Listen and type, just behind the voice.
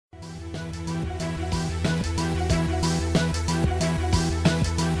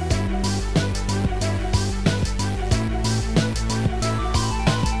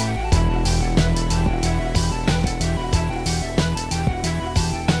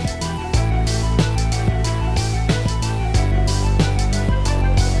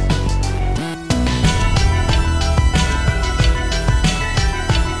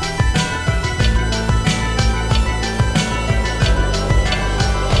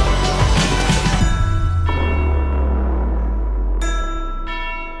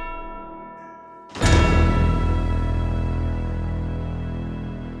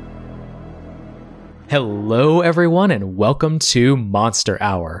Hello, everyone, and welcome to Monster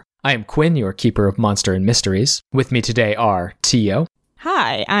Hour. I am Quinn, your keeper of monster and mysteries. With me today are Tio.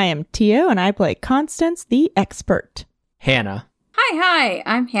 Hi, I am Tio, and I play Constance the Expert. Hannah. Hi,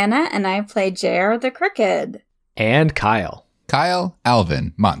 I'm Hannah, and I play JR the Crooked. And Kyle. Kyle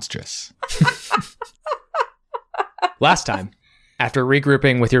Alvin Monstrous. Last time, after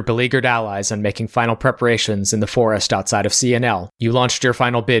regrouping with your beleaguered allies and making final preparations in the forest outside of CNL, you launched your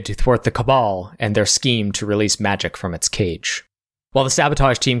final bid to thwart the Cabal and their scheme to release magic from its cage. While the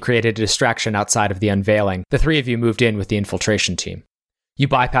sabotage team created a distraction outside of the unveiling, the three of you moved in with the infiltration team. You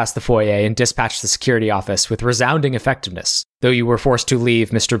bypassed the foyer and dispatched the security office with resounding effectiveness, though you were forced to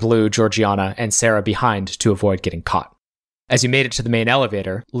leave Mr. Blue, Georgiana, and Sarah behind to avoid getting caught. As you made it to the main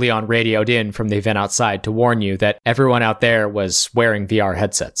elevator, Leon radioed in from the event outside to warn you that everyone out there was wearing VR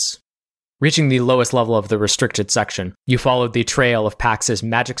headsets. Reaching the lowest level of the restricted section, you followed the trail of Pax's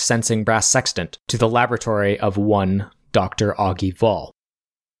magic-sensing brass sextant to the laboratory of one Dr. Augie Vall.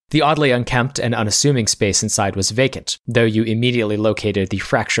 The oddly unkempt and unassuming space inside was vacant, though you immediately located the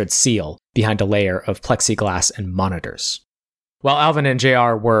fractured seal behind a layer of plexiglass and monitors. While Alvin and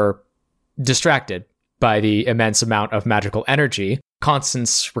JR were distracted by the immense amount of magical energy,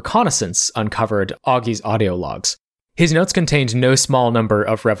 Constance's reconnaissance uncovered Augie's audio logs. His notes contained no small number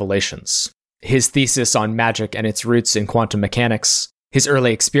of revelations. His thesis on magic and its roots in quantum mechanics, his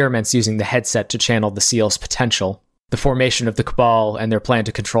early experiments using the headset to channel the seal's potential, the formation of the Cabal and their plan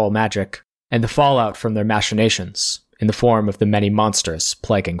to control magic, and the fallout from their machinations in the form of the many monsters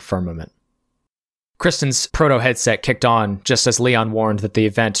plaguing Firmament. Kristen's proto-headset kicked on just as Leon warned that the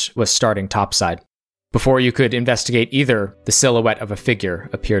event was starting topside. Before you could investigate either, the silhouette of a figure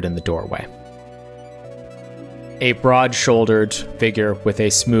appeared in the doorway. A broad-shouldered figure with a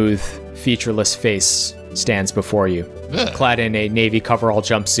smooth, featureless face stands before you, clad in a navy coverall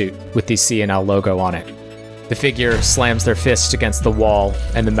jumpsuit with the CNL logo on it. The figure slams their fist against the wall,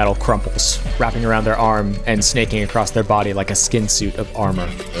 and the metal crumples, wrapping around their arm and snaking across their body like a skin suit of armor.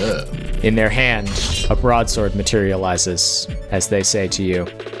 In their hand, a broadsword materializes, as they say to you,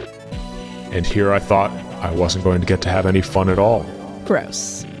 "And here I thought I wasn't going to get to have any fun at all."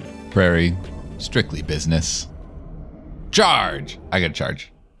 Gross. Prairie, strictly business. Charge! I gotta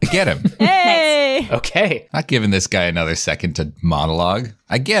charge. Get him. Hey! Okay. Not giving this guy another second to monologue.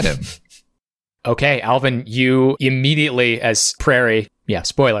 I get him. Okay, Alvin, you immediately, as Prairie,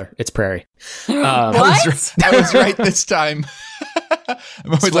 spoiler, it's Prairie. What? I was right this time.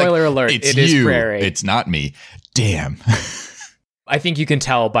 Spoiler alert, it's it is you. Prairie. It's not me. Damn. I think you can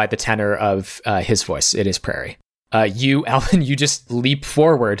tell by the tenor of his voice, it is Prairie. You, Alvin, you just leap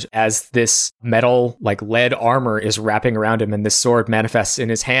forward as this metal, lead armor is wrapping around him and this sword manifests in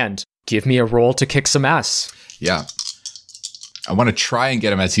his hand. Give me a roll to kick some ass. Yeah. I want to try and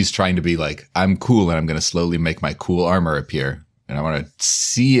get him as he's trying to be I'm cool and I'm going to slowly make my cool armor appear. And I want to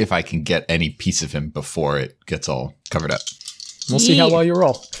see if I can get any piece of him before it gets all covered up. We'll see how well you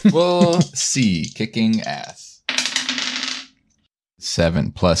roll. We'll see. Kicking ass.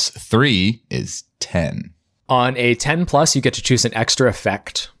 7 plus 3 is 10. On a 10 plus, you get to choose an extra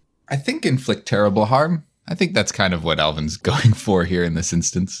effect. I think inflict terrible harm. I think that's kind of what Alvin's going for here in this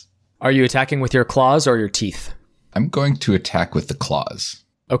instance. Are you attacking with your claws or your teeth? I'm going to attack with the claws.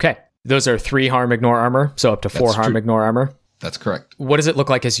 Okay. Those are 3 harm, ignore armor, so up to 4 That's harm, true. Ignore armor. That's correct. What does it look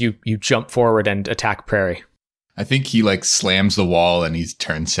like as you jump forward and attack Prairie? I think he slams the wall and he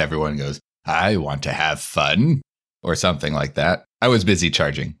turns to everyone and goes, "I want to have fun," or something like that. I was busy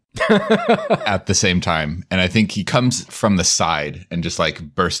charging at the same time. And I think he comes from the side and just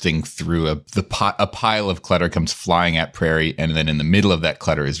bursting through a pile of clutter comes flying at Prairie. And then in the middle of that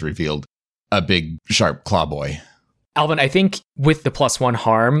clutter is revealed a big sharp claw boy. Alvin, I think with the +1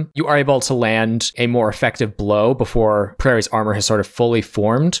 harm, you are able to land a more effective blow before Prairie's armor has sort of fully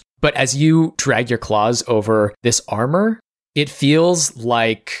formed. But as you drag your claws over this armor, it feels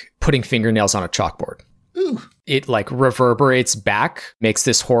like putting fingernails on a chalkboard. Ooh. It reverberates back, makes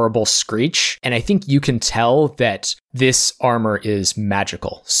this horrible screech. And I think you can tell that this armor is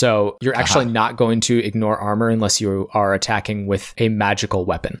magical. So you're actually not going to ignore armor unless you are attacking with a magical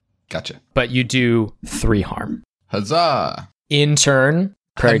weapon. Gotcha. But you do 3 harm. Huzzah. In turn,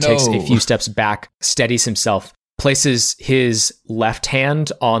 Prairie No. takes a few steps back, steadies himself, places his left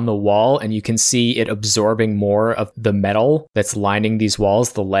hand on the wall, and you can see it absorbing more of the metal that's lining these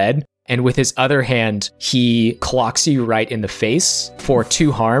walls, the lead. And with his other hand, he clocks you right in the face for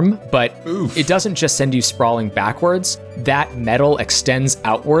 2 harm, but it doesn't just send you sprawling backwards. That metal extends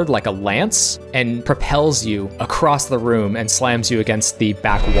outward like a lance and propels you across the room and slams you against the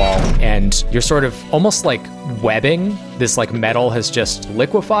back wall. And you're sort of almost like webbing. This like metal has just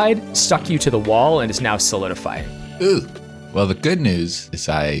liquefied, stuck you to the wall, and is now solidified. Ooh. Well, the good news is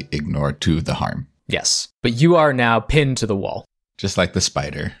I ignore 2 of the harm. Yes, but you are now pinned to the wall. Just like the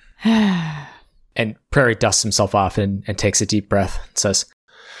spider. And Prairie dusts himself off and takes a deep breath and says,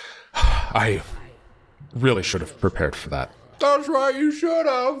 I really should have prepared for that. That's right, you should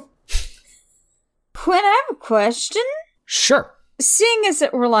have. Quinn, I have a question. sure. Seeing as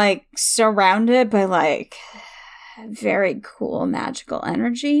that we're like surrounded by like very cool magical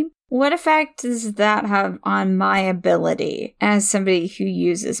energy, what effect does that have on my ability as somebody who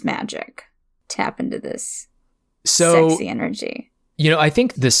uses magic? Tap into this sexy energy. I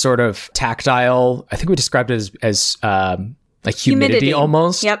think this sort of tactile, I think we described it as like humidity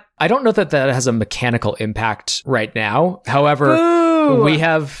almost. Yep. I don't know that has a mechanical impact right now. However, we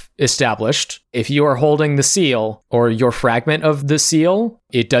have established if you are holding the seal or your fragment of the seal,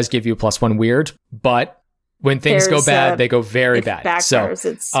 it does give you +1 weird. But when things go bad, they go very bad.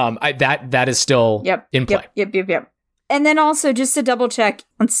 Backfires, so that is still in play. Yep. And then also, just to double check,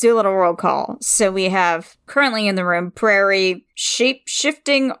 let's do a little roll call. So we have currently in the room Prairie,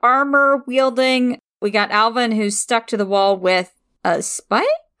 shape-shifting, armor-wielding. We got Alvin, who's stuck to the wall with a spike.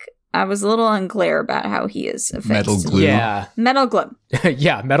 I was a little unclear about how he is affixed. Metal glue. Yeah. Metal glue.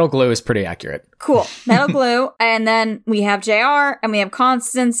 Yeah, metal glue is pretty accurate. Cool. Metal glue. And then we have JR, and we have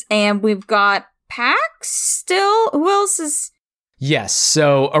Constance, and we've got Pax still. Who else is... Yes.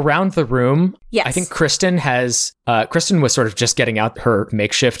 So around the room, yes. I think Kristen was sort of just getting out her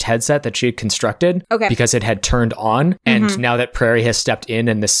makeshift headset that she had constructed because it had turned on. And now that Prairie has stepped in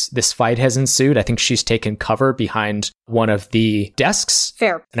and this fight has ensued, I think she's taken cover behind one of the desks.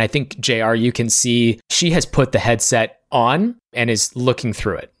 Fair. And I think JR, you can see she has put the headset on and is looking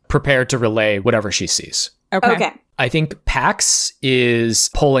through it, prepared to relay whatever she sees. Okay. I think Pax is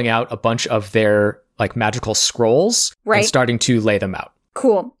pulling out a bunch of their like magical scrolls and starting to lay them out.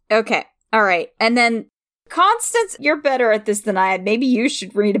 Cool. Okay. All right. And then Constance, you're better at this than I am. Maybe you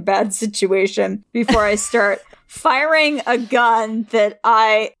should read a bad situation before I start firing a gun that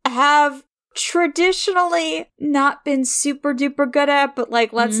I have traditionally not been super duper good at, but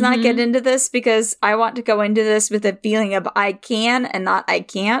like, let's not get into this because I want to go into this with a feeling of I can and not I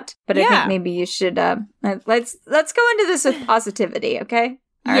can't. But I think maybe you should, let's go into this with positivity. Okay.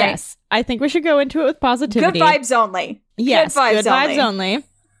 All yes. Right. I think we should go into it with positivity. Good vibes only. Yes. Good vibes only.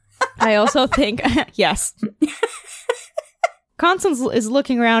 I also think, yes. Constance is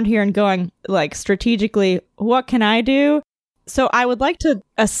looking around here and going, like, strategically, what can I do? So I would like to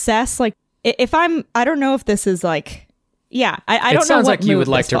assess, like, if I don't know if this is like, I don't know. It sounds like you would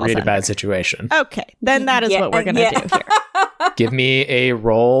like to read a bad situation. Okay. Then that is what we're going to do here. Give me a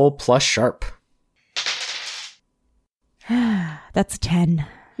roll plus sharp. That's a 10.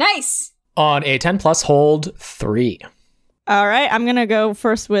 Nice. On a 10 plus, hold 3. All right. I'm going to go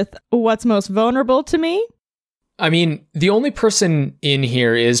first with what's most vulnerable to me. I mean, the only person in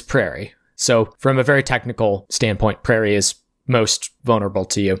here is Prairie. So from a very technical standpoint, Prairie is most vulnerable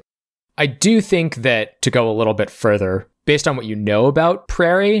to you. I do think that to go a little bit further, based on what you know about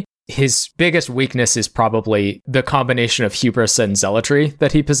Prairie, his biggest weakness is probably the combination of hubris and zealotry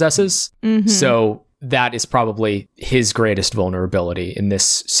that he possesses. Mm-hmm. So that is probably his greatest vulnerability in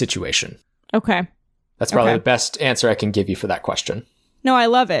this situation. Okay. That's probably the best answer I can give you for that question. No, I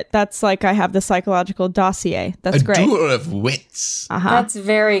love it. That's like I have the psychological dossier. That's great. A duel of wits. That's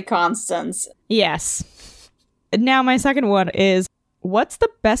very Constance. Yes. Now my second one is, what's the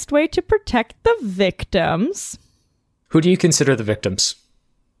best way to protect the victims? Who do you consider the victims?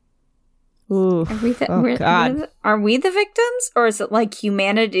 Ooh. God. Are we the victims? Or is it like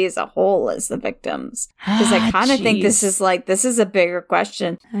humanity as a whole is the victims? Because I kind of think this is a bigger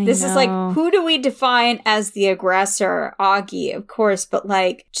question. This is like, who do we define as the aggressor? Augie, of course, but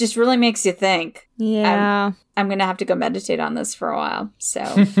like, just really makes you think. Yeah. I'm going to have to go meditate on this for a while. So.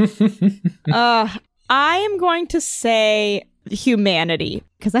 I am going to say humanity,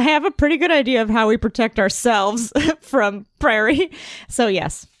 because I have a pretty good idea of how we protect ourselves from Prairie. So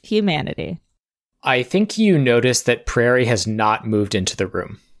yes, humanity. I think you notice that Prairie has not moved into the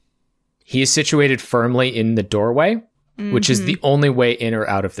room. He is situated firmly in the doorway, which is the only way in or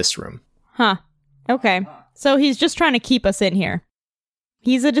out of this room. Huh. Okay. So he's just trying to keep us in here.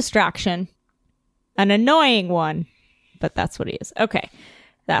 He's a distraction. An annoying one, but that's what he is. Okay.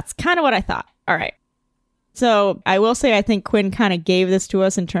 That's kind of what I thought. All right. So I will say I think Quinn kind of gave this to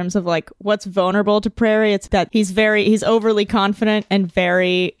us in terms of like what's vulnerable to Prairie. It's that he's overly confident and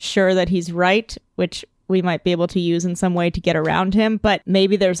very sure that he's right, which we might be able to use in some way to get around him. But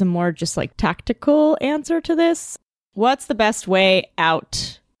maybe there's a more just like tactical answer to this. What's the best way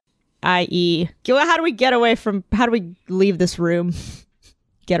out? I.e., how do we leave this room?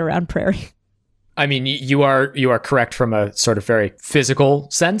 Get around Prairie. I mean, you are correct from a sort of very physical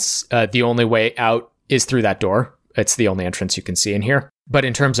sense. The only way out is through that door. It's the only entrance you can see in here. But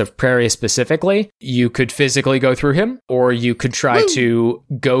in terms of Prairie specifically, you could physically go through him, or you could try to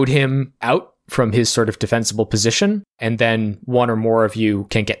goad him out from his sort of defensible position, and then one or more of you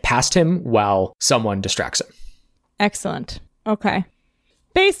can get past him while someone distracts him. Excellent. Okay.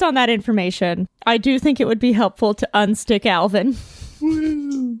 Based on that information, I do think it would be helpful to unstick Alvin.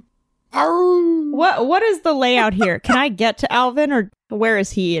 What is the layout here? Can I get to Alvin, or where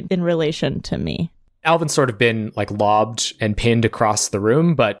is he in relation to me? Alvin's sort of been like lobbed and pinned across the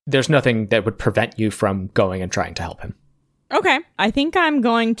room, but there's nothing that would prevent you from going and trying to help him. Okay. I think I'm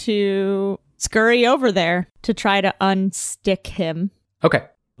going to scurry over there to try to unstick him. Okay.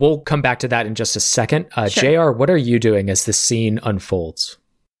 We'll come back to that in just a second. Sure. JR, what are you doing as this scene unfolds?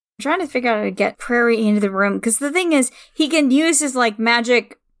 I'm trying to figure out how to get Prairie into the room, because the thing is, he can use his like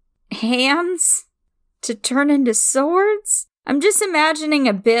magic hands to turn into swords. I'm just imagining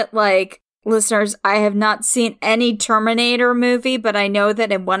a bit like, listeners, I have not seen any Terminator movie, but I know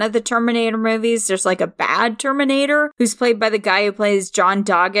that in one of the Terminator movies, there's like a bad Terminator who's played by the guy who plays John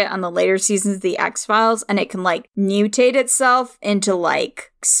Doggett on the later seasons of The X-Files, and it can like mutate itself into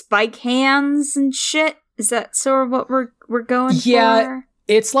like spike hands and shit. Is that sort of what we're going for?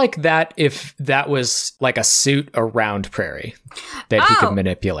 It's like that if that was like a suit around Prairie that he could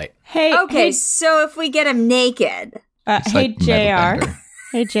manipulate. Hey, so if we get him naked. Hey, like JR.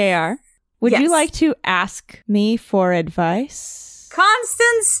 Hey, JR. Would you like to ask me for advice?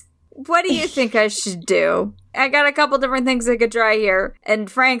 Constance, what do you think I should do? I got a couple different things I could try here.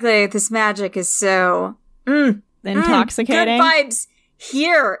 And frankly, this magic is so intoxicating. Good vibes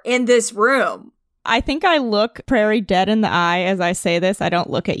here in this room. I think I look Prairie dead in the eye as I say this. I don't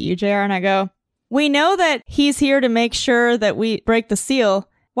look at you, JR, and I go, we know that he's here to make sure that we break the seal.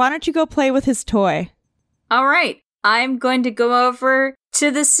 Why don't you go play with his toy? All right. I'm going to go over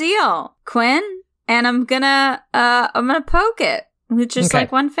to the seal, Quinn, and I'm gonna poke it with just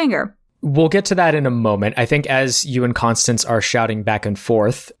like one finger. We'll get to that in a moment. I think as you and Constance are shouting back and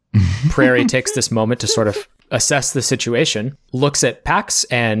forth, Prairie takes this moment to sort of assess the situation, looks at Pax,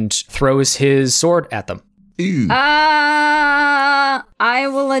 and throws his sword at them. Ew. I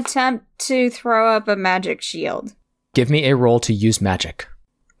will attempt to throw up a magic shield. Give me a roll to use magic.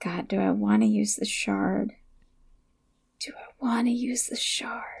 God, do I want to use the shard?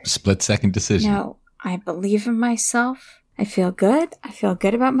 Split second decision. No, I believe in myself. I feel good. I feel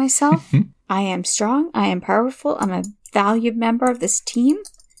good about myself. I am strong. I am powerful. I'm a valued member of this team.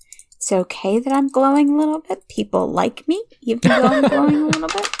 It's okay that I'm glowing a little bit. People like me, even though I'm glowing a little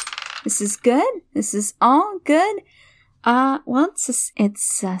bit. This is good. This is all good. Well, it's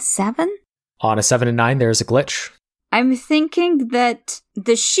 7. On a 7 and 9, there's a glitch. I'm thinking that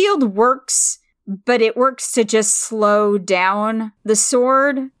the shield works, but it works to just slow down the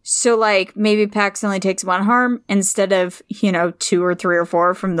sword. So, like, maybe Pax only takes 1 harm instead of, 2 or 3 or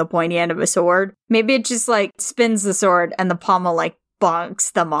 4 from the pointy end of a sword. Maybe it just, like, spins the sword and the pommel, like,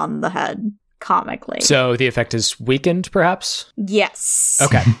 bonks them on the head comically. So the effect is weakened, perhaps? Yes.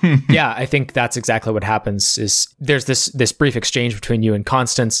 Okay. Yeah, I think that's exactly what happens. Is there's this brief exchange between you and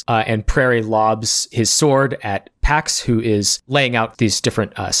Constance, and Prairie lobs his sword at Pax, who is laying out these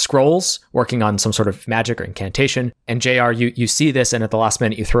different scrolls, working on some sort of magic or incantation. And JR, you see this, and at the last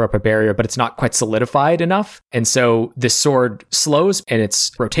minute you throw up a barrier, but it's not quite solidified enough. And so this sword slows, and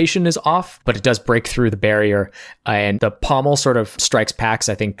its rotation is off, but it does break through the barrier. And the pommel sort of strikes Pax,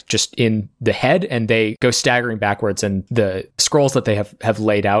 I think, just in the head, and they go staggering backwards, and the scrolls that they have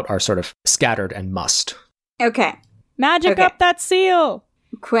laid out are sort of scattered and mussed. Okay. Magic up that seal!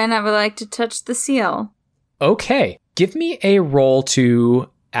 Quinn, I would like to touch the seal. Okay, give me a roll to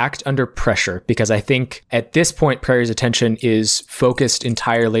act under pressure, because I think at this point Prairie's attention is focused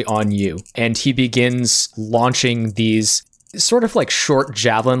entirely on you, and he begins launching these sort of like short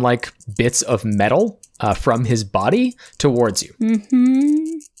javelin-like bits of metal from his body towards you.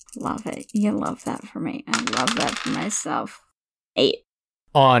 Love it. You love that for me. I love that for myself. 8.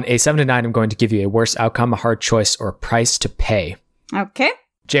 On a 7 to 9, I'm going to give you a worse outcome, a hard choice, or a price to pay. Okay.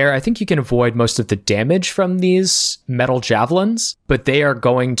 JR, I think you can avoid most of the damage from these metal javelins, but they are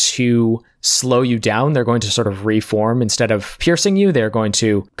going to slow you down. They're going to sort of reform. Instead of piercing you, they're going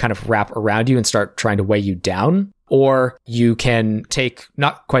to kind of wrap around you and start trying to weigh you down. Or you can take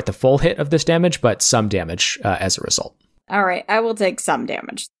not quite the full hit of this damage, but some damage as a result. All right, I will take some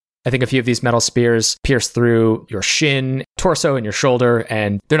damage. I think a few of these metal spears pierce through your shin, torso, and your shoulder,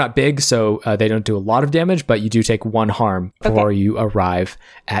 and they're not big, so they don't do a lot of damage, but you do take 1 harm before you arrive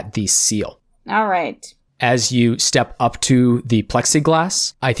at the seal. All right. As you step up to the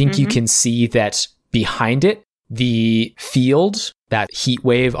plexiglass, I think you can see that behind it, the field, that heat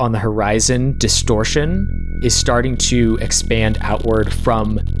wave on the horizon distortion, is starting to expand outward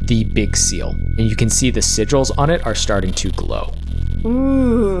from the big seal. And you can see the sigils on it are starting to glow.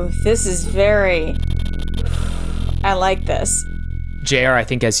 Ooh, this is very... I like this. JR, I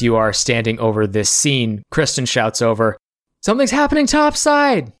think as you are standing over this scene, Kristen shouts over, "Something's happening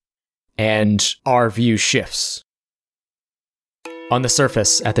topside!" And our view shifts. On the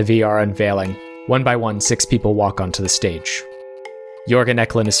surface at the VR unveiling, one by one, 6 people walk onto the stage. Jorgen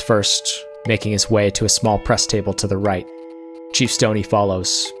Eklund is first, making his way to a small press table to the right. Chief Stoney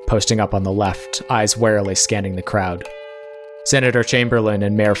follows, posting up on the left, eyes warily scanning the crowd. Senator Chamberlain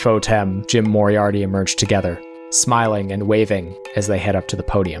and Mayor Fotem, Jim Moriarty emerge together, smiling and waving as they head up to the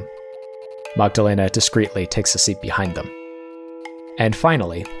podium. Magdalena discreetly takes a seat behind them. And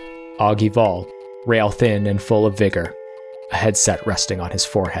finally, Augie Vol, rail thin and full of vigor, a headset resting on his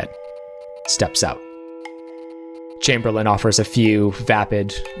forehead, steps out. Chamberlain offers a few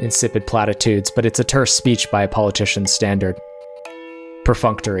vapid, insipid platitudes, but it's a terse speech by a politician's standard.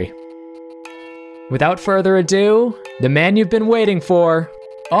 Perfunctory. Without further ado, the man you've been waiting for,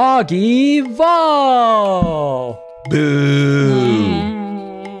 Augie Vol! Boo!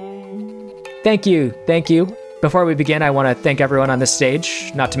 Thank you. Before we begin, I want to thank everyone on this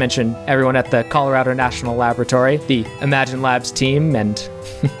stage, not to mention everyone at the Colorado National Laboratory, the Imagine Labs team, and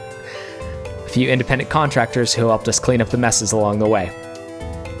a few independent contractors who helped us clean up the messes along the way.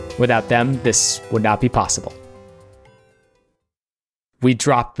 Without them, this would not be possible. We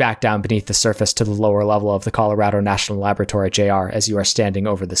drop back down beneath the surface to the lower level of the Colorado National Laboratory, JR, as you are standing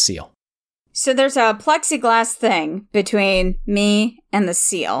over the seal. So there's a plexiglass thing between me and the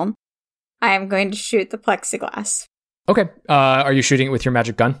seal. I am going to shoot the plexiglass. Okay. Are you shooting it with your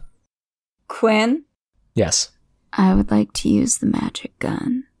magic gun? Quinn? Yes. I would like to use the magic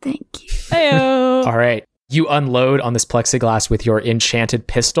gun. Thank you. Heyo. All right. You unload on this plexiglass with your enchanted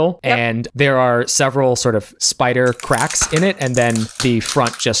pistol, and there are several sort of spider cracks in it, and then the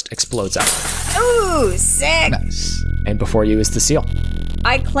front just explodes out. Ooh, sick! Nice. And before you is the seal.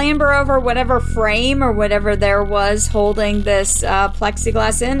 I clamber over whatever frame or whatever there was holding this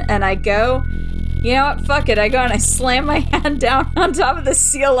plexiglass in, and I go, you know what, fuck it. I go and I slam my hand down on top of the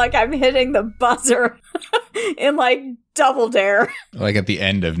seal like I'm hitting the buzzer in like Double Dare. Like at the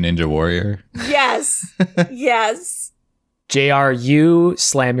end of Ninja Warrior. Yes. Yes. JR, you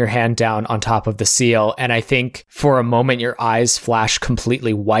slam your hand down on top of the seal, and I think for a moment your eyes flash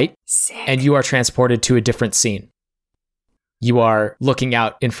completely white, Sick. and you are transported to a different scene. You are looking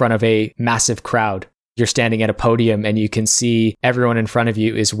out in front of a massive crowd. You're standing at a podium, and you can see everyone in front of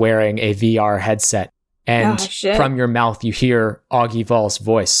you is wearing a VR headset. And from your mouth, you hear Augie Vol's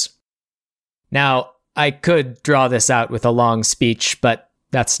voice. Now, I could draw this out with a long speech, but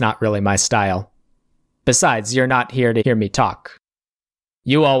that's not really my style. Besides, you're not here to hear me talk.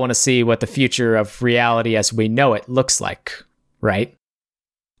 You all want to see what the future of reality as we know it looks like, right?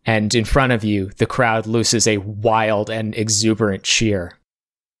 And in front of you, the crowd looses a wild and exuberant cheer.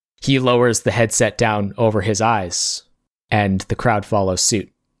 He lowers the headset down over his eyes, and the crowd follows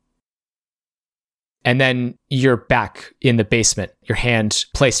suit. And then you're back in the basement, your hand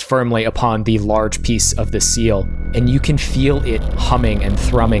placed firmly upon the large piece of the seal, and you can feel it humming and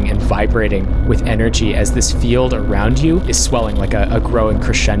thrumming and vibrating with energy as this field around you is swelling like a growing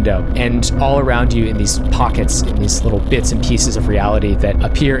crescendo. And all around you in these pockets, in these little bits and pieces of reality that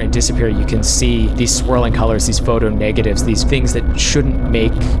appear and disappear, you can see these swirling colors, these photo negatives, these things that shouldn't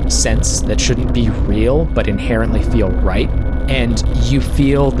make sense, that shouldn't be real, but inherently feel right. And you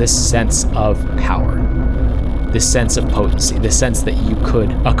feel this sense of power, this sense of potency, this sense that you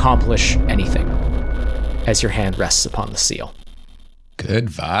could accomplish anything as your hand rests upon the seal. Good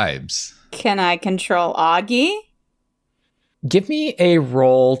vibes. Can I control Augie? Give me a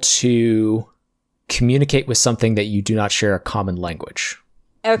roll to communicate with something that you do not share a common language.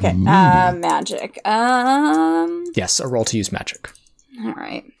 Okay, magic. Yes, a roll to use magic. All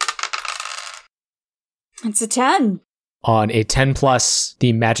right. It's a 10. On a 10+,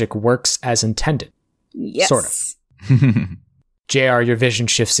 the magic works as intended. Yes. Sort of. JR, your vision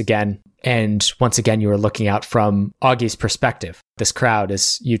shifts again, and once again you are looking out from Augie's perspective. This crowd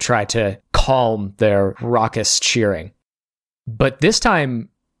as you try to calm their raucous cheering. But this time,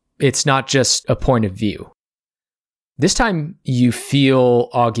 it's not just a point of view. This time, you feel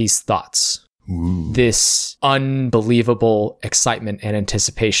Augie's thoughts. Ooh. This unbelievable excitement and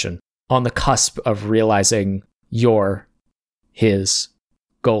anticipation on the cusp of realizing his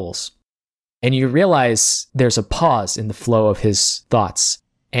goals. And you realize there's a pause in the flow of his thoughts.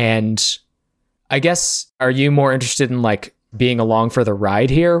 And I guess, are you more interested in like being along for the ride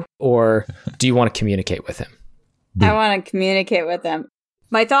here, or do you want to communicate with him? I want to communicate with him.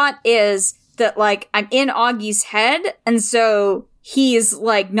 My thought is that, like, I'm in Augie's head, and so he's,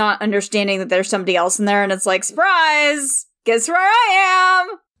 like, not understanding that there's somebody else in there, and it's like, surprise! Guess where I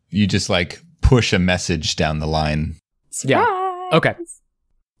am? You just like push a message down the line. Surprise! Yeah. Okay.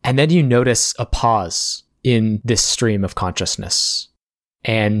 And then you notice a pause in this stream of consciousness,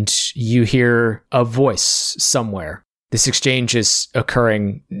 and you hear a voice somewhere. This exchange is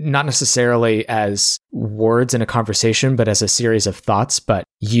occurring not necessarily as words in a conversation, but as a series of thoughts. But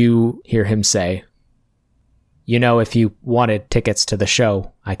you hear him say, "You know, if you wanted tickets to the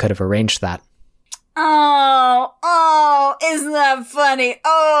show, I could have arranged that." Oh, isn't that funny?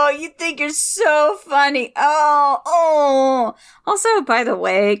 Oh, you think you're so funny. Oh. Also, by the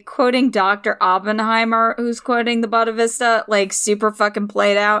way, quoting Dr. Oppenheimer, who's quoting the Buena Vista, like, super fucking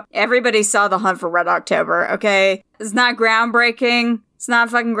played out. Everybody saw The Hunt for Red October, okay? It's not groundbreaking. It's not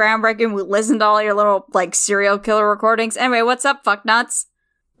fucking groundbreaking. We listened to all your little, like, serial killer recordings. Anyway, what's up, fucknuts?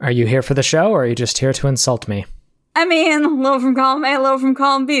 Are you here for the show, or are you just here to insult me? I mean, a little from column A, a little from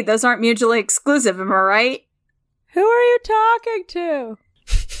column B. Those aren't mutually exclusive, am I right? Who are you talking to?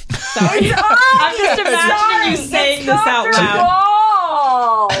 Sorry. I'm just imagining you saying this out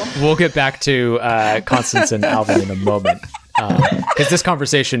loud. We'll get back to Constance and Alvin in a moment. Because this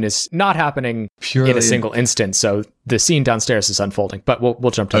conversation is not happening in a single instant, so the scene downstairs is unfolding. But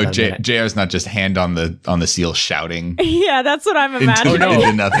we'll jump to that in a minute. JR's not just hand on the seal shouting Yeah, that's what I'm imagining.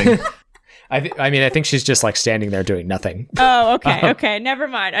 into nothing. I think she's just like standing there doing nothing. Oh, okay. Never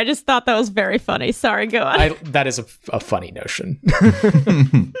mind. I just thought that was very funny. Sorry, go on. That is a funny notion.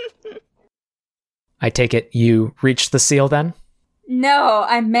 I take it you reached the seal then? No,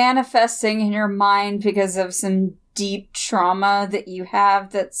 I'm manifesting in your mind because of some deep trauma that you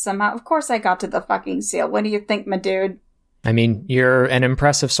have that somehow... Of course I got to the fucking seal. What do you think, my dude? I mean, you're an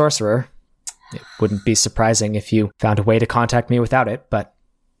impressive sorcerer. It wouldn't be surprising if you found a way to contact me without it, but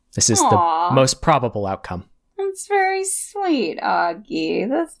this is the most probable outcome. That's very sweet, Augie.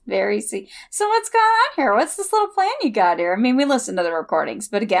 That's very sweet. So what's going on here? What's this little plan you got here? I mean, we listened to the recordings,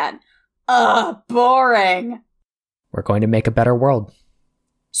 but again, boring. We're going to make a better world.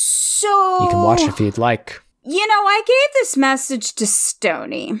 So... You can watch if you'd like. You know, I gave this message to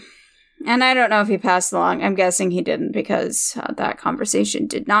Stony, and I don't know if he passed along. I'm guessing he didn't because that conversation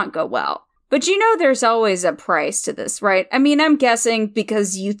did not go well. But you know there's always a price to this, right? I mean, I'm guessing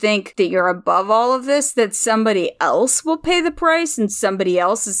because you think that you're above all of this, that somebody else will pay the price, and somebody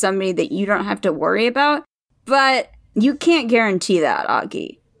else is somebody that you don't have to worry about. But you can't guarantee that,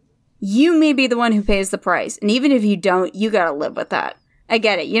 Augie. You may be the one who pays the price, and even if you don't, you gotta live with that. I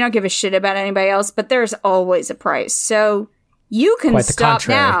get it. You don't give a shit about anybody else, but there's always a price. So you can stop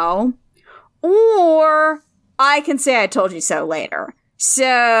now, or I can say I told you so later.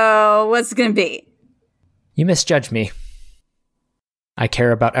 So, what's it gonna be? You misjudge me. I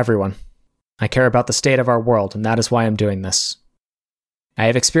care about everyone. I care about the state of our world, and that is why I'm doing this. I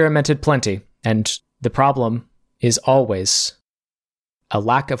have experimented plenty, and the problem is always a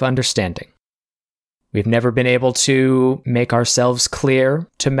lack of understanding. We've never been able to make ourselves clear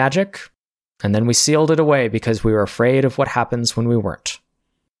to magic, and then we sealed it away because we were afraid of what happens when we weren't.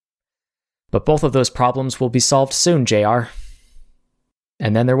 But both of those problems will be solved soon, JR.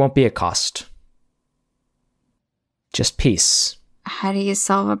 And then there won't be a cost. Just peace. How do you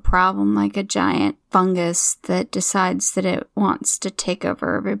solve a problem like a giant fungus that decides that it wants to take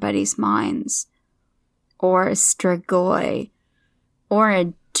over everybody's minds? Or a strigoi? Or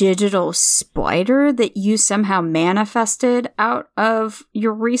a digital spider that you somehow manifested out of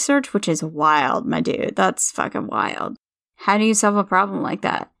your research? Which is wild, my dude. That's fucking wild. How do you solve a problem like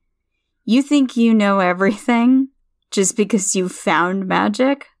that? You think you know everything? Just because you found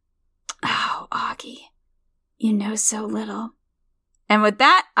magic? Oh, Augie, you know so little. And with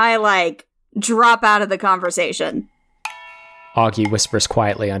that, I, drop out of the conversation. Augie whispers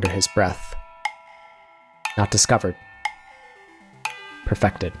quietly under his breath. Not discovered.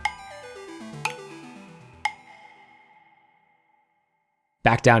 Perfected.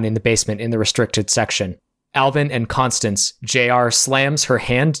 Back down in the basement in the restricted section, Alvin and Constance, JR slams her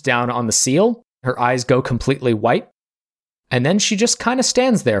hand down on the seal. Her eyes go completely white. And then she just kind of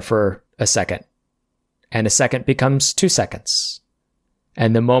stands there for a second. And a second becomes 2 seconds.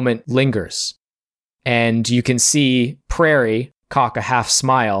 And the moment lingers. And you can see Prairie cock a half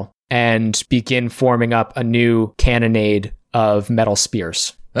smile and begin forming up a new cannonade of metal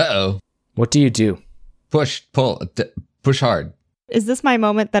spears. Uh-oh. What do you do? Push, pull, push hard. Is this my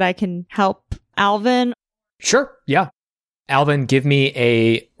moment that I can help Alvin? Sure, yeah. Alvin, give me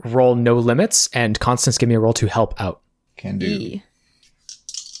a roll no limits, and Constance, give me a roll to help out. Can do.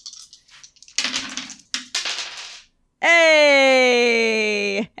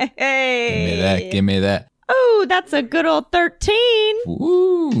 Hey! Hey! Give me that. Oh, that's a good old 13.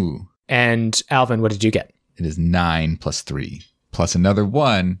 Ooh. And Alvin, what did you get? It is 9 plus 3. Plus another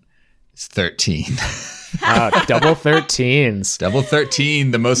 1 is 13. Double 13s. Double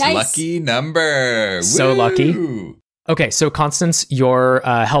 13, the most Nice. lucky number. So Woo! lucky. Okay, so Constance, your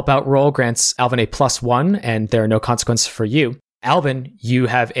help out roll grants Alvin a +1, and there are no consequences for you. Alvin, you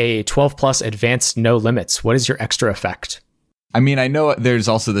have a 12 plus advanced no limits. What is your extra effect? I mean, I know there's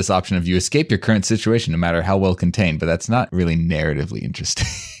also this option of you escape your current situation no matter how well contained, but that's not really narratively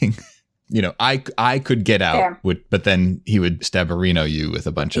interesting. You know, I could get out, but then he would stabberino you with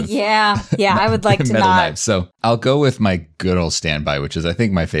a bunch of Yeah, I would like to metal not. knives. So I'll go with my good old standby, which is I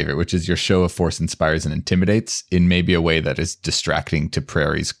think my favorite, which is your show of force inspires and intimidates in maybe a way that is distracting to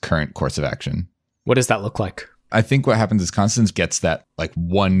Prairie's current course of action. What does that look like? I think what happens is Constance gets that like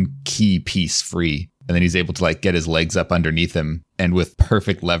one key piece free, and then he's able to like get his legs up underneath him and with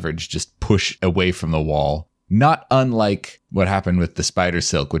perfect leverage just push away from the wall. Not unlike what happened with the spider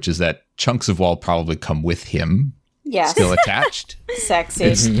silk, which is that chunks of wall probably come with him, Yes. still attached.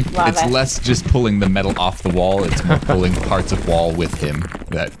 Sexy. Love It's it. less just pulling the metal off the wall. It's more pulling parts of wall with him.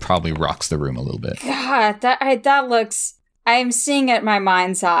 That probably rocks the room a little bit. God, that looks. I'm seeing it in my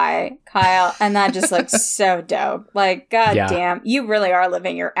mind's eye, Kyle, and that just looks so dope. Like, goddamn, you really are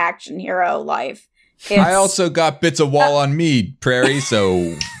living your action hero life. I also got bits of wall on me, Prairie,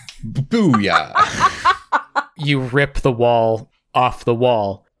 so booyah. You rip the wall off the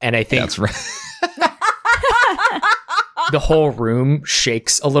wall, and I think That's right. the whole room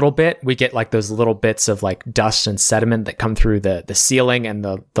shakes a little bit. We get like those little bits of like dust and sediment that come through the ceiling, and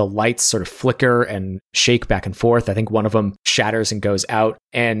the lights sort of flicker and shake back and forth. I think one of them shatters and goes out,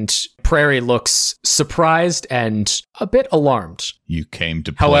 and Prairie looks surprised and a bit alarmed. You came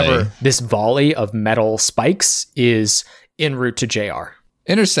to play. However, this volley of metal spikes is en route to JR.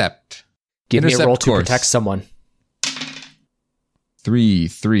 Intercept. Give me a roll to course. protect someone. 3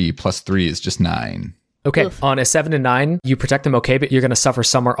 plus 3 is just 9. Okay, on a 7 to 9, you protect them okay, but you're going to suffer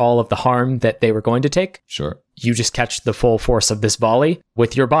some or all of the harm that they were going to take. Sure. You just catch the full force of this volley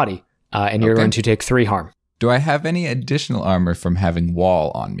with your body, and you're Okay. going to take 3 harm. Do I have any additional armor from having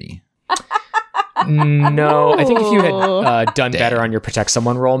wall on me? No, I think if you had done better on your protect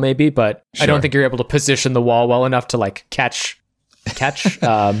someone roll, maybe, but I don't Sure. think you're able to position the wall well enough to like catch. It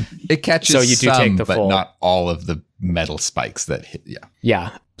catches So you do some, take the but full- not all of the metal spikes that hit. Yeah.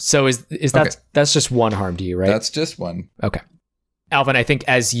 Yeah. So is that Okay. that's just 1 harm to you, right? That's just one. Okay. Alvin, I think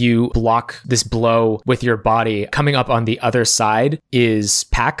as you block this blow with your body, coming up on the other side is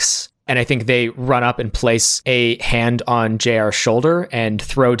Pax. And I think they run up and place a hand on JR's shoulder and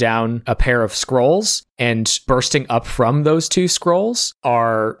throw down a pair of scrolls. And bursting up from those 2 scrolls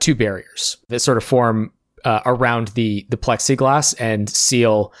are 2 barriers that sort of form around the plexiglass and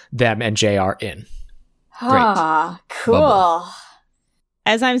seal them and JR in. Ah, cool. Bubble.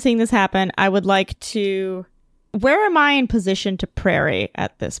 As I'm seeing this happen, I would like to... Where am I in position to Prairie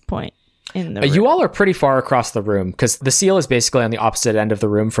at this point in the room? You all are pretty far across the room because the seal is basically on the opposite end of the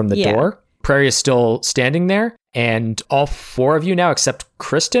room from the Yeah. door. Prairie is still standing there, and all 4 of you now, except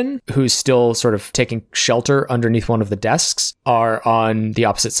Kristen, who's still sort of taking shelter underneath one of the desks, are on the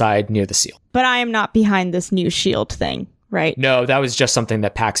opposite side near the seal. But I am not behind this new shield thing, right? No, that was just something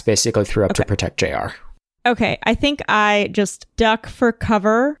that Pax basically threw up to protect JR. Okay, I think I just duck for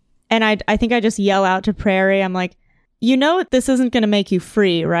cover, and I think I just yell out to Prairie. I'm like, you know this isn't going to make you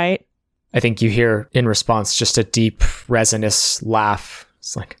free, right? I think you hear in response just a deep, resinous laugh.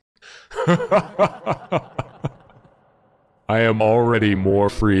 It's like, I am already more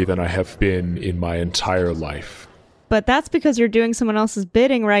free than I have been in my entire life. But that's because you're doing someone else's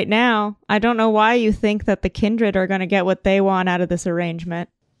bidding right now. I don't know why you think that the kindred are going to get what they want out of this arrangement.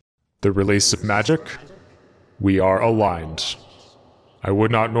 The release of magic? We are aligned. I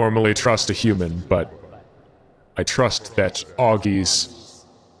would not normally trust a human, but I trust that Augie's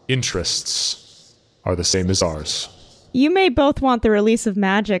interests are the same as ours. You may both want the release of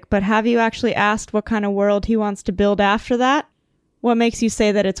magic, but have you actually asked what kind of world he wants to build after that? What makes you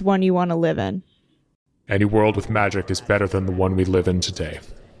say that it's one you want to live in? Any world with magic is better than the one we live in today.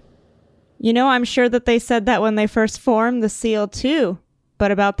 You know, I'm sure that they said that when they first formed the seal too,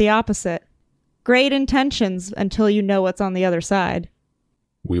 but about the opposite. Great intentions until you know what's on the other side.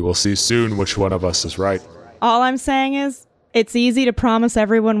 We will see soon which one of us is right. All I'm saying is, it's easy to promise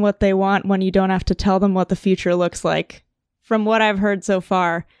everyone what they want when you don't have to tell them what the future looks like. From what I've heard so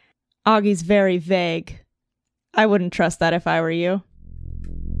far, Augie's very vague. I wouldn't trust that if I were you.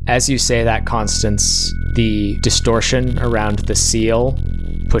 As you say that, Constance, the distortion around the seal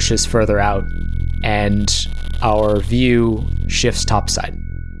pushes further out, and our view shifts topside.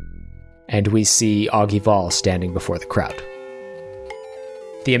 And we see Augie Vol standing before the crowd.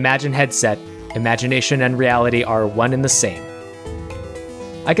 The Imagine headset, imagination and reality are one and the same.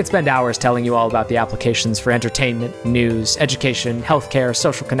 I could spend hours telling you all about the applications for entertainment, news, education, healthcare,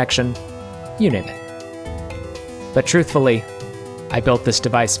 social connection, you name it. But truthfully, I built this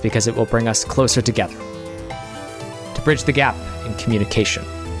device because it will bring us closer together. To bridge the gap in communication,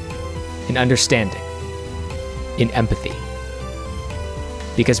 in understanding, in empathy.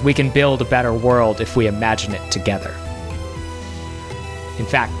 Because we can build a better world if we imagine it together. In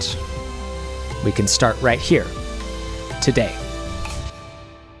fact, we can start right here, today.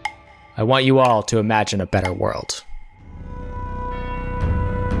 I want you all to imagine a better world.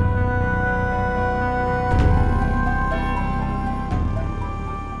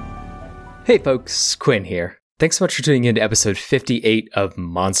 Hey folks, Quinn here. Thanks so much for tuning in to episode 58 of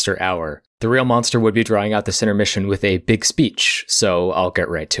Monster Hour. The real monster would be drawing out this intermission with a big speech, so I'll get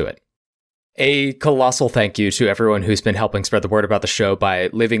right to it. A colossal thank you to everyone who's been helping spread the word about the show by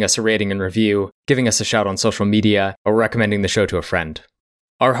leaving us a rating and review, giving us a shout on social media, or recommending the show to a friend.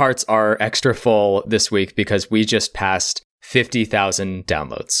 Our hearts are extra full this week because we just passed 50,000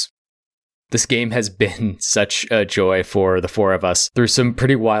 downloads. This game has been such a joy for the four of us through some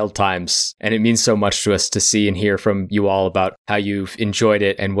pretty wild times, and it means so much to us to see and hear from you all about how you've enjoyed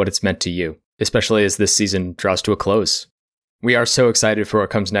it and what it's meant to you, especially as this season draws to a close. We are so excited for what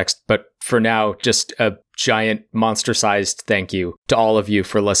comes next, but for now, just a giant monster-sized thank you to all of you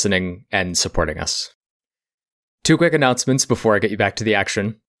for listening and supporting us. Two quick announcements before I get you back to the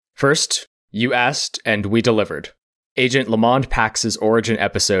action. First, you asked and we delivered. Agent Lamond Pax's origin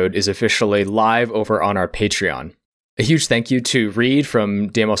episode is officially live over on our Patreon. A huge thank you to Reed from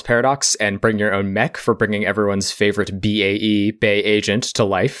Deimos Paradox and Bring Your Own Mech for bringing everyone's favorite BAE, Bay Agent, to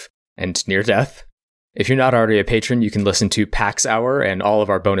life and near death. If you're not already a patron, you can listen to PAX Hour and all of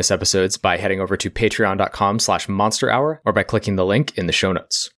our bonus episodes by heading over to patreon.com/monsterhour or by clicking the link in the show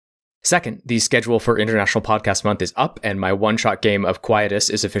notes. Second, the schedule for International Podcast Month is up, and my one-shot game of Quietus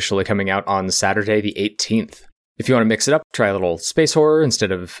is officially coming out on Saturday the 18th. If you want to mix it up, try a little space horror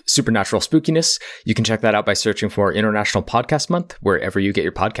instead of supernatural spookiness, you can check that out by searching for International Podcast Month wherever you get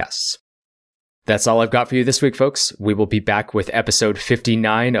your podcasts. That's all I've got for you this week, folks. We will be back with episode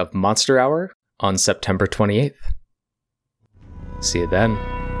 59 of Monster Hour on September 28th. See you then.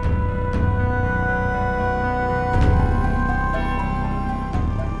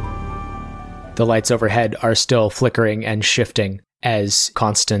 The lights overhead are still flickering and shifting as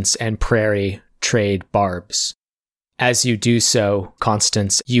Constance and Prairie trade barbs. As you do so,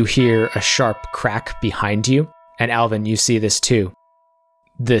 Constance, you hear a sharp crack behind you, and Alvin, you see this too.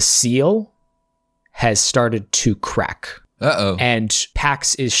 The seal has started to crack. Uh-oh. And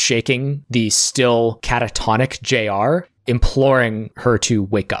Pax is shaking the still catatonic JR, imploring her to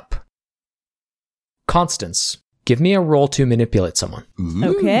wake up. Constance, give me a roll to manipulate someone.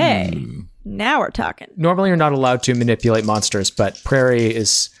 Ooh. Okay. Now we're talking. Normally you're not allowed to manipulate monsters, but Prairie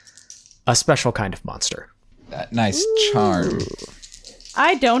is a special kind of monster. That nice charm.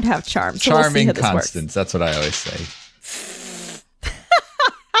 I don't have charm, so we'll see Charming how this Constance. works. That's what I always say.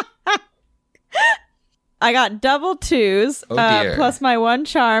 I got double twos, Oh, dear. plus my one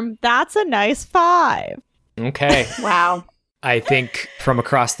charm. That's a nice 5. Okay. Wow. I think from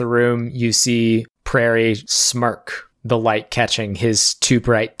across the room, you see Prairie smirk, the light catching his two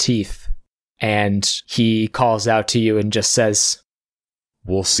bright teeth. And he calls out to you and just says,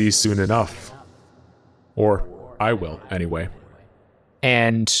 We'll see soon enough. Or I will, anyway.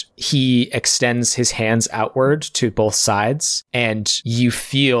 and he extends his hands outward to both sides, and you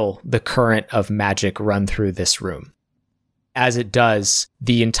feel the current of magic run through this room. As it does,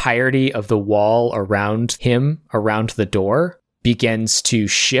 the entirety of the wall around him, around the door, begins to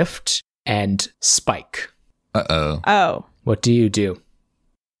shift and spike. Uh-oh. Oh. What do you do?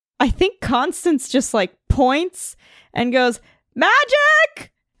 I think Constance just like points and goes,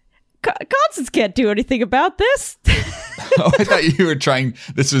 "Magic!" Constance can't do anything about this. Oh, I thought you were trying.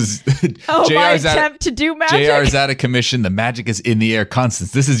 This was My JR's attempt to do magic. JR's out of commission. The magic is in the air.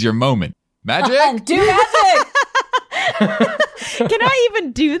 Constance, this is your moment. Magic? Do magic! Can I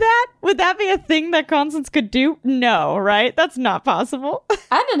even do that? Would that be a thing that Constance could do? No, right? That's not possible.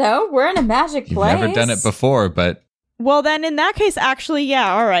 I don't know. We're in a magic You've place. never done it before, but Well, then in that case, actually,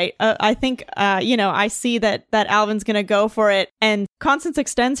 yeah, all right. I think, I see that Alvin's going to go for it. And Constance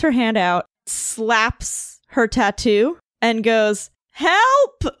extends her hand out, slaps her tattoo, and goes,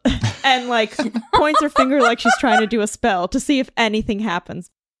 help! And, points her finger like she's trying to do a spell to see if anything happens.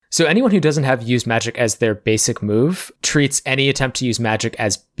 So anyone who doesn't have use magic as their basic move treats any attempt to use magic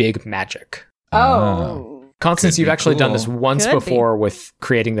as big magic. Oh. Constance, Could you've be actually done cool. this once Could be. before with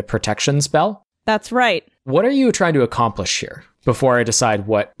creating the protection spell. That's right. What are you trying to accomplish here before I decide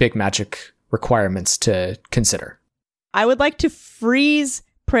what big magic requirements to consider? I would like to freeze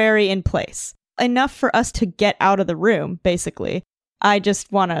Prairie in place. Enough for us to get out of the room, basically. I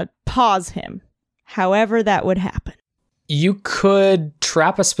just want to pause him. However that would happen. You could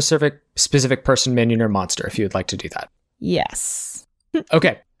trap a specific person, minion, or monster if you would like to do that. Yes.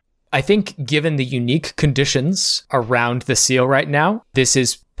 Okay. I think given the unique conditions around the seal right now, this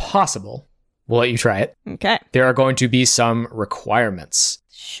is possible. We'll let you try it. Okay. There are going to be some requirements.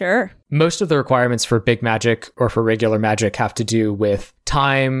 Sure. Most of the requirements for big magic or for regular magic have to do with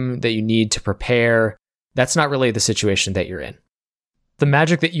time that you need to prepare. That's not really the situation that you're in. The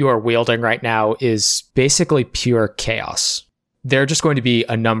magic that you are wielding right now is basically pure chaos. There are just going to be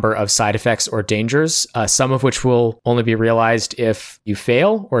a number of side effects or dangers, some of which will only be realized if you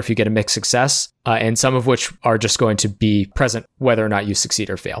fail or if you get a mixed success, and some of which are just going to be present whether or not you succeed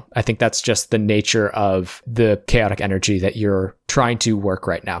or fail. I think that's just the nature of the chaotic energy that you're trying to work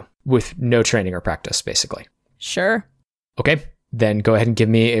right now with no training or practice, basically. Sure. Okay, then go ahead and give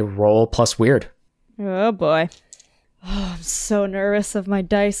me a roll plus weird. Oh, boy. Oh, I'm so nervous of my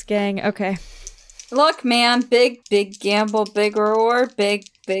dice gang. Okay. Look, man, big gamble, big reward, big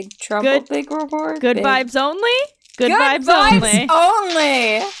trouble, Good- big reward. Good big- vibes only? Good vibes vibes only.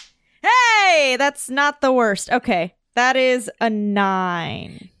 only. Hey, that's not the worst. Okay. That is a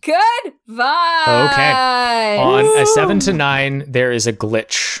 9. Good vibes. Okay. On a 7 to 9, there is a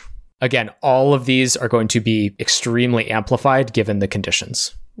glitch. Again, all of these are going to be extremely amplified given the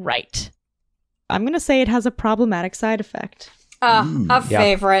conditions. Right. I'm going to say it has a problematic side effect. A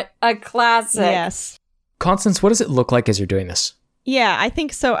favorite, a classic. Yes. Constance, what does it look like as you're doing this? Yeah, I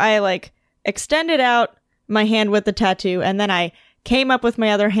think so. I extended out my hand with the tattoo, and then I came up with my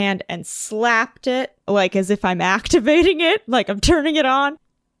other hand and slapped it, as if I'm activating it, like I'm turning it on,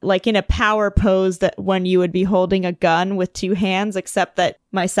 like in a power pose that when you would be holding a gun with 2 hands, except that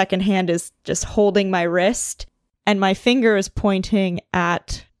my second hand is just holding my wrist, and my finger is pointing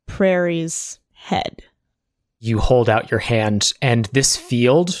at Prairie's head. You hold out your hand, and this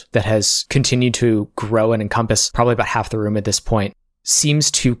field that has continued to grow and encompass probably about half the room at this point seems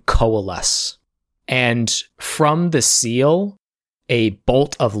to coalesce. And from the seal, a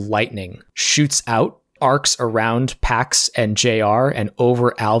bolt of lightning shoots out, arcs around Pax and JR and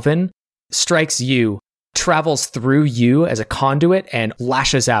over Alvin, strikes you, travels through you as a conduit, and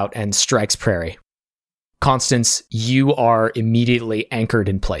lashes out and strikes Prairie. Constance, you are immediately anchored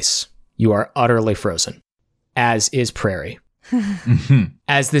in place. You are utterly frozen, as is Prairie.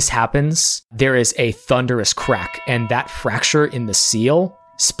 As this happens, there is a thunderous crack, and that fracture in the seal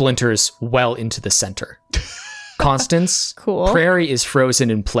splinters well into the center. Constance, Cool. Prairie is frozen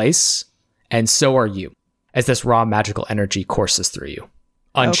in place, and so are you, as this raw magical energy courses through you,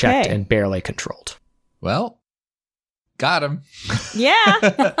 unchecked Okay. and barely controlled. well, got him. Yeah.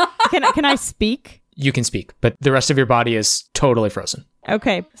 Can I speak? You can speak, but the rest of your body is totally frozen.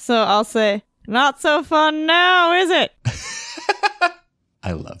 Okay, so I'll say, not so fun now, is it?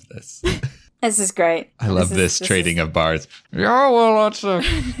 I love this. This is great. I love this trading of bars. Yeah, well,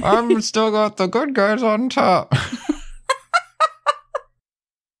 I'm still got the good guys on top.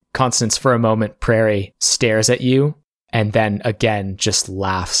 Constance, for a moment, Prairie stares at you and then again just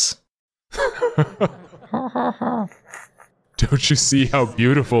laughs. Don't you see how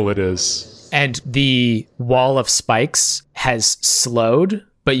beautiful it is? And the wall of spikes has slowed,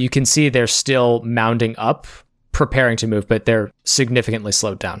 but you can see they're still mounding up, preparing to move, but they're significantly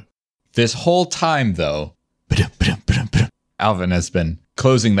slowed down. This whole time, though, Alvin has been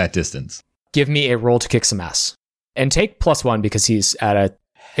closing that distance. Give me a roll to kick some ass. And take +1 because he's at an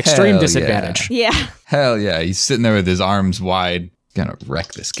extreme Hell disadvantage. Yeah. Hell yeah, he's sitting there with his arms wide. Gonna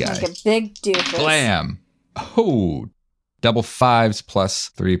wreck this guy. Like a big doofus. Blam! Oh, double 5s plus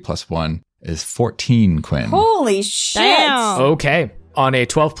 3 plus 1 is 14, Quinn. Holy shit. Damn. Okay. On a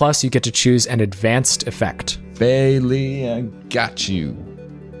 12 plus, you get to choose an advanced effect. Bailey, I got you.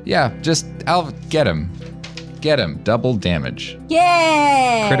 Yeah, just get him. Get him. Double damage.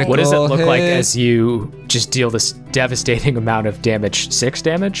 Yay! Critical What does it look like hit. as you just deal this devastating amount of damage? 6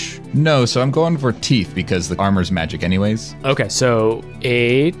 damage? No, so I'm going for teeth because the armor's magic anyways. Okay, so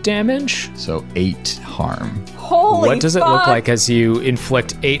 8 damage? So 8 harm. Holy What does it look fuck. like as you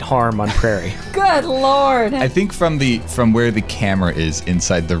inflict 8 harm on Prairie? Good lord. I think from where the camera is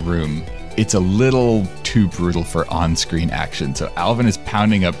inside the room, it's a little too brutal for on-screen action. So Alvin is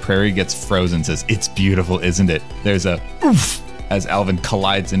pounding up. Prairie gets frozen, says, "It's beautiful, isn't it?" There's a oof as Alvin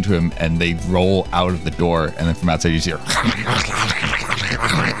collides into him, and they roll out of the door. And then from outside, you hear.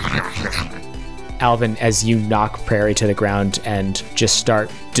 Alvin, as you knock Prairie to the ground and just start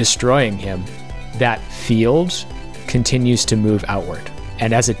destroying him, that field continues to move outward.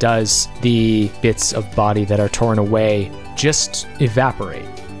 And as it does, the bits of body that are torn away just evaporate.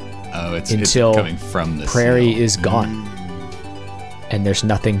 Oh, it's Until coming from the Prairie seal. is gone. And there's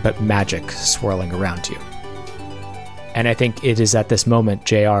nothing but magic swirling around you. And I think it is at this moment,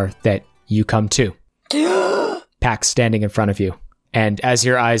 JR, that you come to. Pax standing in front of you. And as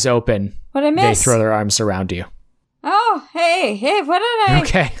your eyes open, What I they miss? throw their arms around you. Oh, hey, what did I?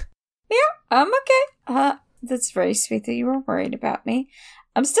 Okay. Yeah, I'm okay. That's very sweet that you were worried about me.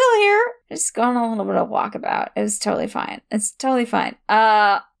 I'm still here. Just going on a little bit of walkabout. It's totally fine.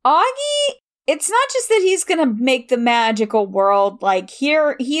 Augie, it's not just that he's gonna make the magical world like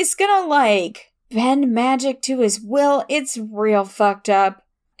here, he's gonna like bend magic to his will. It's real fucked up.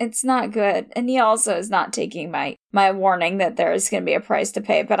 It's not good. And he also is not taking my warning that there is gonna be a price to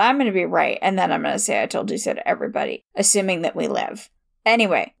pay, but I'm gonna be right, and then I'm gonna say I told you so to everybody, assuming that we live.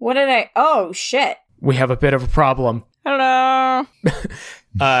 Anyway, oh shit. We have a bit of a problem. Hello.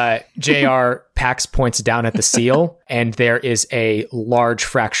 JR, Pax points down at the seal, and there is a large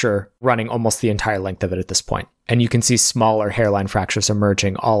fracture running almost the entire length of it at this point. And you can see smaller hairline fractures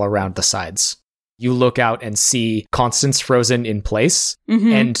emerging all around the sides. You look out and see Constance frozen in place,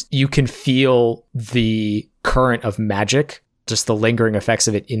 and you can feel the current of magic, just the lingering effects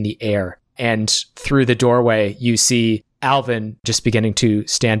of it in the air. And through the doorway, you see Alvin just beginning to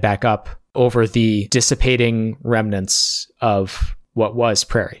stand back up over the dissipating remnants of what was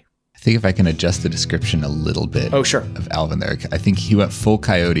Prairie. I think if I can adjust the description a little bit. Oh, sure. Of Alvin there. I think he went full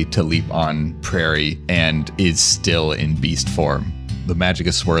coyote to leap on Prairie and is still in beast form. The magic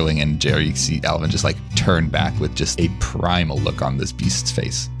is swirling, and Jerry, you see Alvin just like turn back with just a primal look on this beast's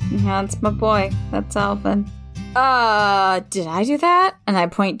face. Yeah, that's my boy. That's Alvin. Did I do that? And I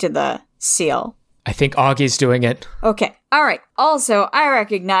point to the seal. I think Augie's doing it. Okay. All right. Also, I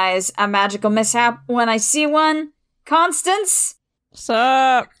recognize a magical mishap when I see one. Constance,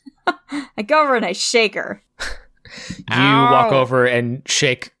 Sup? I go over and I shake her. You walk over and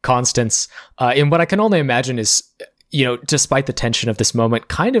shake Constance in what I can only imagine is, despite the tension of this moment,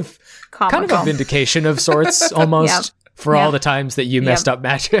 kind of Comical. a vindication of sorts almost for all the times that you messed up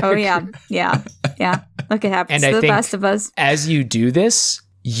magic. Oh, yeah. Look, it happens And I to the think best of us. as you do this,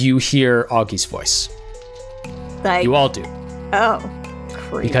 you hear Augie's voice. Like, You all do, oh,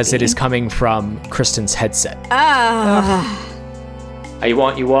 creepy. because it is coming from Kristen's headset. Ah. I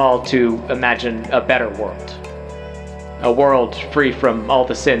want you all to imagine a better world. A world free from all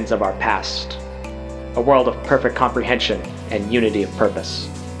the sins of our past. A world of perfect comprehension and unity of purpose.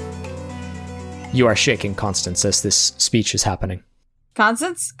 You are shaking Constance as this speech is happening.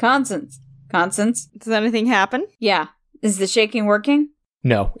 Constance? Does anything happen? Yeah. Is the shaking working?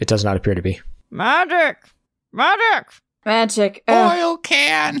 No, it does not appear to be. Magic! Magic. Oil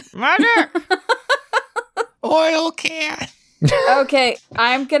can! Magic! Oil can! Okay,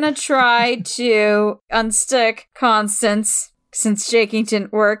 I'm gonna try to unstick Constance since shaking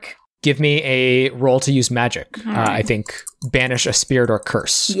didn't work. Give me a roll to use magic. All right. I think banish a spirit or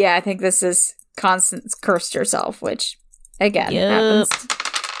curse. Yeah, I think this is Constance cursed herself, which again Yup.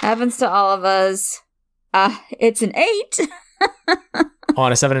 happens to all of us. It's an 8.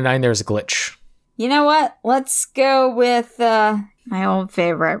 On a 7 and 9, there's a glitch. You know what? Let's go with my old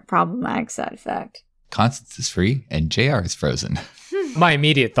favorite problematic side effect. Constance is free and JR is frozen. My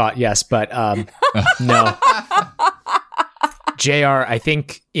immediate thought, yes, but no. JR, I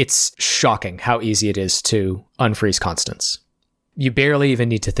think it's shocking how easy it is to unfreeze Constance. You barely even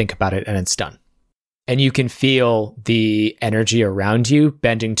need to think about it and it's done. And you can feel the energy around you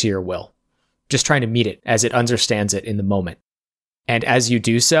bending to your will, just trying to meet it as it understands it in the moment. And as you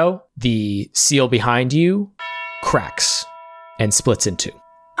do so, the seal behind you cracks and splits in two.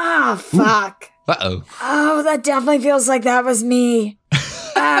 Oh, fuck. Uh-oh. Oh, that definitely feels like that was me.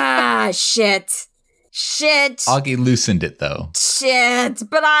 Shit. Shit. Augie loosened it, though. Shit.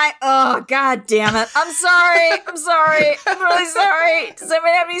 But oh, god damn it. I'm sorry. I'm really sorry. Does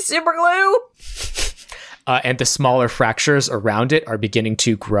anybody have any super glue? And the smaller fractures around it are beginning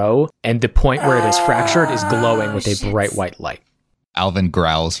to grow, and the point where it is fractured is glowing with a bright white light. Alvin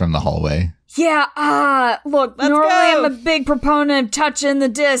growls from the hallway. Yeah, look, Let's normally go. I'm a big proponent of touching the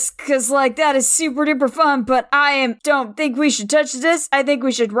disc, because, like, that is super duper fun, but don't think we should touch the disc. I think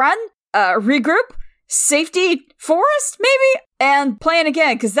we should run, regroup, safety forest, maybe, and plan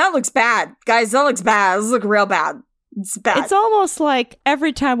again, because that looks bad. Guys, that looks bad. This looks real bad. It's bad. It's almost like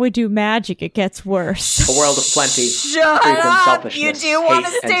every time we do magic, it gets worse. A world of plenty. Shut free from up! selfishness, You do want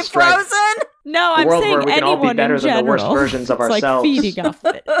to hate, and stay strife. frozen? No, A I'm world saying where we can all be anyone better in than the worst general. versions of It's ourselves. like feeding off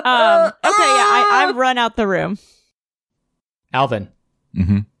of it. Okay, yeah, I run out the room. Alvin,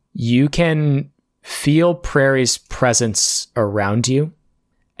 Mm-hmm. you can feel Prairie's presence around you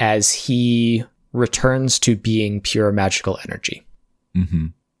as he returns to being pure magical energy. Mm-hmm.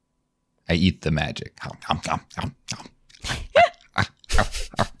 I eat the magic. Nom, nom, nom, nom, nom.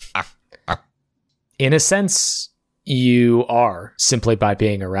 In a sense, you are simply by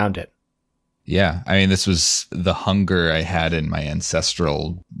being around it. Yeah, I mean, this was the hunger I had in my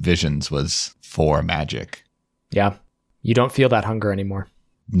ancestral visions was for magic. Yeah, you don't feel that hunger anymore.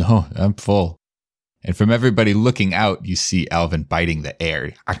 No, I'm full. And from everybody looking out, you see Alvin biting the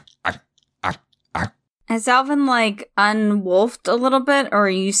air. Has Alvin, like, unwolfed a little bit, or are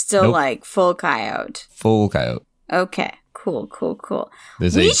you still, Nope. like, full coyote? Full coyote. Okay, cool.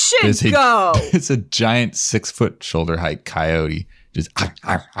 There's We should there's go. It's a giant 6-foot shoulder height coyote just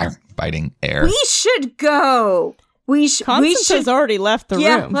biting air. We should go. We Constance should. has already left the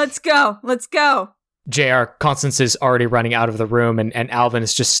Yeah, room. let's go. JR, Constance is already running out of the room, and Alvin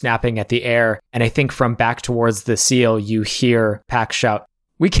is just snapping at the air. And I think from back towards the seal, you hear Pax shout,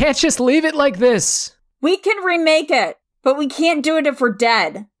 "We can't just leave it like this! We can remake it, but we can't do it if we're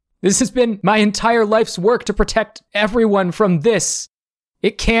dead. This has been my entire life's work to protect everyone from this.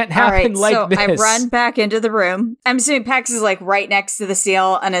 It can't happen like so this." I run back into the room. I'm assuming Pax is like right next to the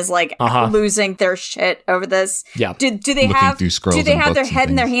seal and is like losing their shit over this. Yeah. Do they Looking have through scrolls do they and have their books and head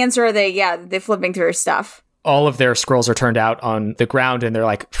in their things. hands, or are they flipping through stuff? All of their scrolls are turned out on the ground, and they're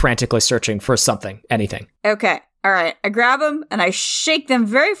like frantically searching for something, anything. Okay. All right. I grab them and I shake them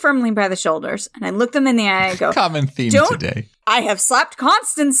very firmly by the shoulders, and I look them in the eye and go, Common theme Don't- today. I have slapped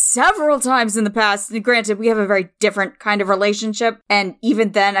Constance several times in the past. And granted, we have a very different kind of relationship. And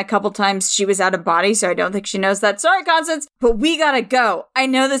even then, a couple times she was out of body, so I don't think she knows that. Sorry, Constance, but we gotta go. I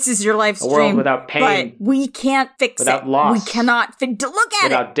know this is your life A stream. world without pain, but we can't fix without it. loss, We cannot look at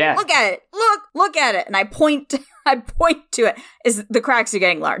without it. death. Look at it. Look at it. And I point to it. Is the cracks are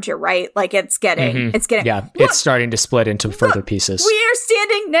getting larger, right? Like it's getting. Yeah, Look, it's starting to split into further pieces. we are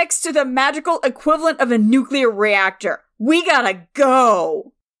standing next to the magical equivalent of a nuclear reactor. We gotta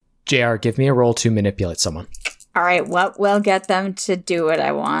go. JR, give me a roll to manipulate someone. All right, what will get them to do what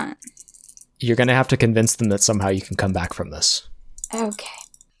I want? You're going to have to convince them that somehow you can come back from this. Okay.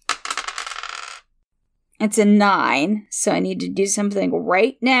 It's a 9, so I need to do something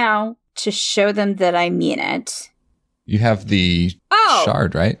right now to show them that I mean it. You have the Oh,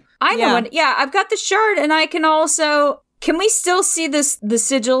 shard, right? I know Yeah. what. Yeah, I've got the shard, and I can also. Can we still see the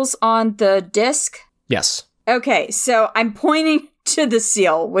sigils on the disc? Yes. Okay, so I'm pointing to the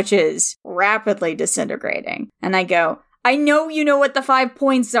seal, which is rapidly disintegrating. And I go, I know you know what the 5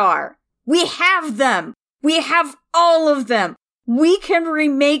 points are. We have them. We have all of them. We can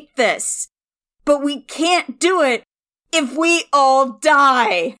remake this. But we can't do it if we all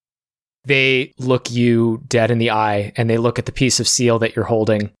die. They look you dead in the eye, and they look at the piece of seal that you're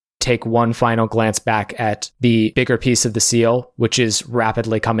holding, take one final glance back at the bigger piece of the seal, which is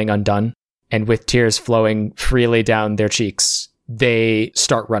rapidly coming undone, and with tears flowing freely down their cheeks, they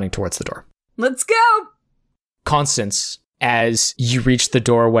start running towards the door. Let's go. Constance, as you reach the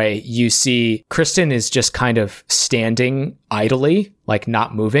doorway, you see Kristen is just kind of standing idly, like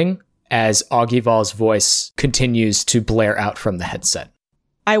not moving, as Augival's voice continues to blare out from the headset.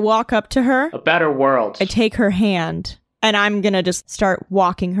 I walk up to her. A better world. I take her hand, and I'm going to just start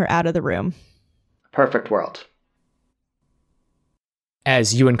walking her out of the room. Perfect world.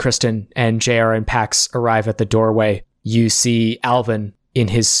 As you and Kristen and JR and Pax arrive at the doorway, you see Alvin in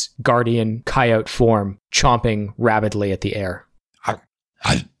his guardian coyote form, chomping rabidly at the air.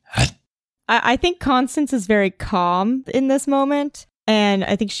 I think Constance is very calm in this moment, and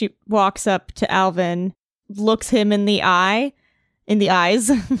I think she walks up to Alvin, looks him in the eyes.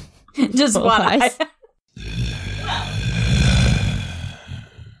 Just Both one eyes. eye.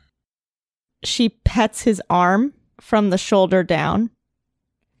 She pets his arm from the shoulder down.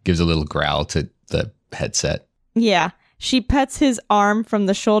 Gives a little growl to the headset. Yeah. She pets his arm from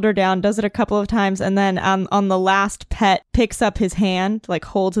the shoulder down, does it a couple of times, and then on the last pet, picks up his hand, like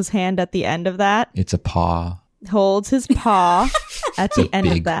holds his hand at the end of that. It's a paw. Holds his paw at the end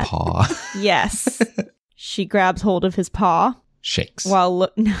of Big that. paw. Yes. She grabs hold of his paw Shakes. while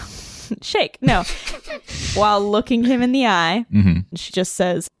while looking him in the eye. Mm-hmm. She just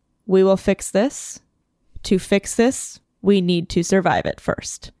says, "We will fix this. To fix this, we need to survive it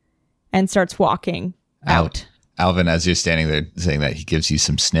first." And starts walking out. Alvin, as you're standing there saying that, he gives you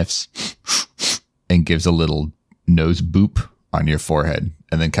some sniffs and gives a little nose boop on your forehead,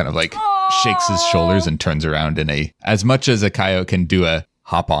 and then kind of like shakes his shoulders and turns around in as much as a coyote can do a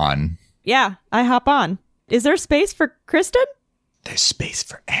hop on. Yeah, I hop on. Is there space for Kristen? There's space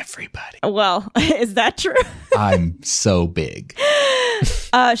for everybody. Well, is that true? I'm so big.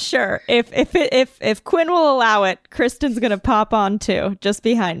 Sure. If Quinn will allow it, Kristen's gonna pop on too, just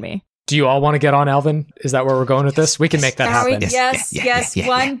behind me. Do you all want to get on Alvin? Is that where we're going with this? We can make that happen. Yes.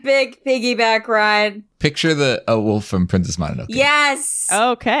 One big piggyback ride. Picture a wolf from Princess Mononoke. Yes.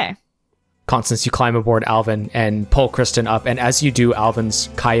 Okay. Constance, you climb aboard Alvin and pull Kristen up, and as you do, Alvin's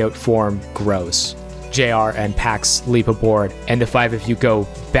coyote form grows. JR and Pax leap aboard, and the five of you go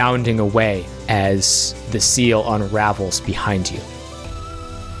bounding away as the seal unravels behind you.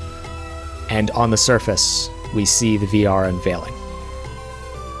 And on the surface, we see the VR unveiling.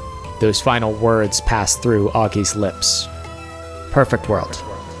 Those final words pass through Augie's lips. Perfect world.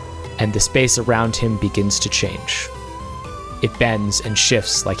 And the space around him begins to change. It bends and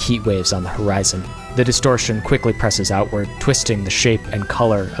shifts like heat waves on the horizon. The distortion quickly presses outward, twisting the shape and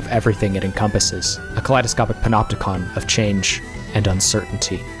color of everything it encompasses, a kaleidoscopic panopticon of change and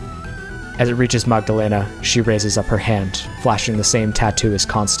uncertainty. As it reaches Magdalena, she raises up her hand, flashing the same tattoo as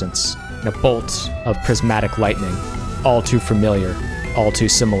Constance, and a bolt of prismatic lightning, all too familiar, all too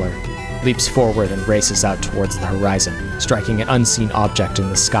similar, leaps forward and races out towards the horizon, striking an unseen object in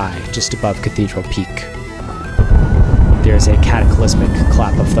the sky just above Cathedral Peak. There is a cataclysmic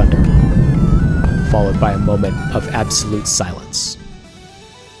clap of thunder, followed by a moment of absolute silence.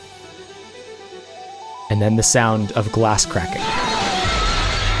 And then the sound of glass cracking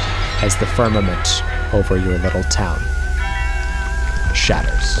as the firmament over your little town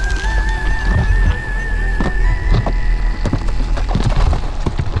shatters.